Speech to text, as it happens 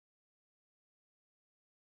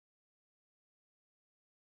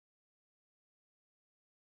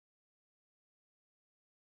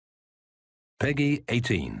Peggy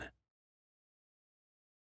 18.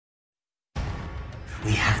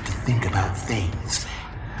 We have to think about things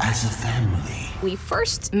as a family. We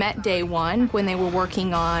first met Day One when they were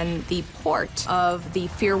working on the port of the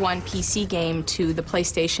F.E.A.R. 1 PC game to the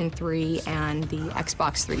PlayStation 3 and the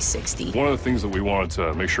Xbox 360. One of the things that we wanted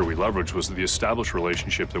to make sure we leveraged was the established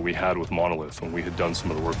relationship that we had with Monolith when we had done some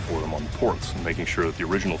of the work for them on the ports, and making sure that the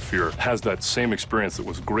original F.E.A.R. has that same experience that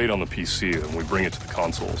was great on the PC and we bring it to the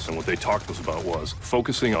consoles. And what they talked to us about was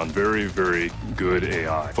focusing on very, very good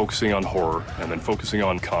AI, focusing on horror, and then focusing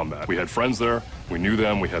on combat. We had friends there, we knew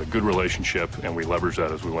them, we had a good relationship, and we leveraged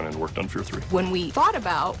that as we went and worked on F.E.A.R. 3. When we thought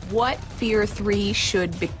about what F.E.A.R. 3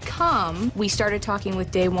 should become, we started talking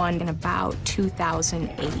with Day One in about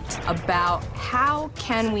 2008 about how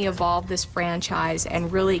can we evolve this franchise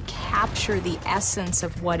and really capture the essence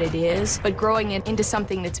of what it is, but growing it into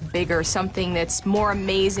something that's bigger, something that's more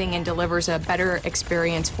amazing and delivers a better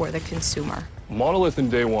experience for the consumer. Monolith and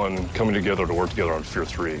Day One coming together to work together on F.E.A.R.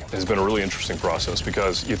 3 has been a really interesting process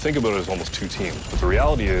because you think about it as almost two teams. But the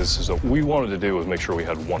reality is that what we wanted to do was make sure we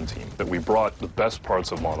had one team, that we brought the best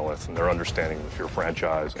parts of Monolith and their understanding of the F.E.A.R.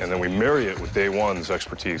 franchise, and then we marry it with Day One's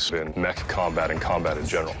expertise in mech combat and combat in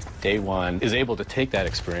general. Day One is able to take that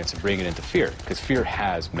experience and bring it into F.E.A.R. because F.E.A.R.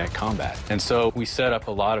 has mech combat. And so we set up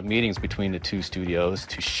a lot of meetings between the two studios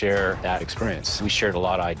to share that experience. We shared a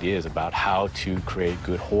lot of ideas about how to create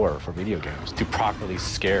good horror for video games, to properly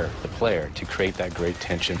scare the player, to create that great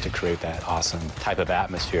tension, to create that awesome type of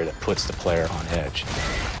atmosphere that puts the player on edge.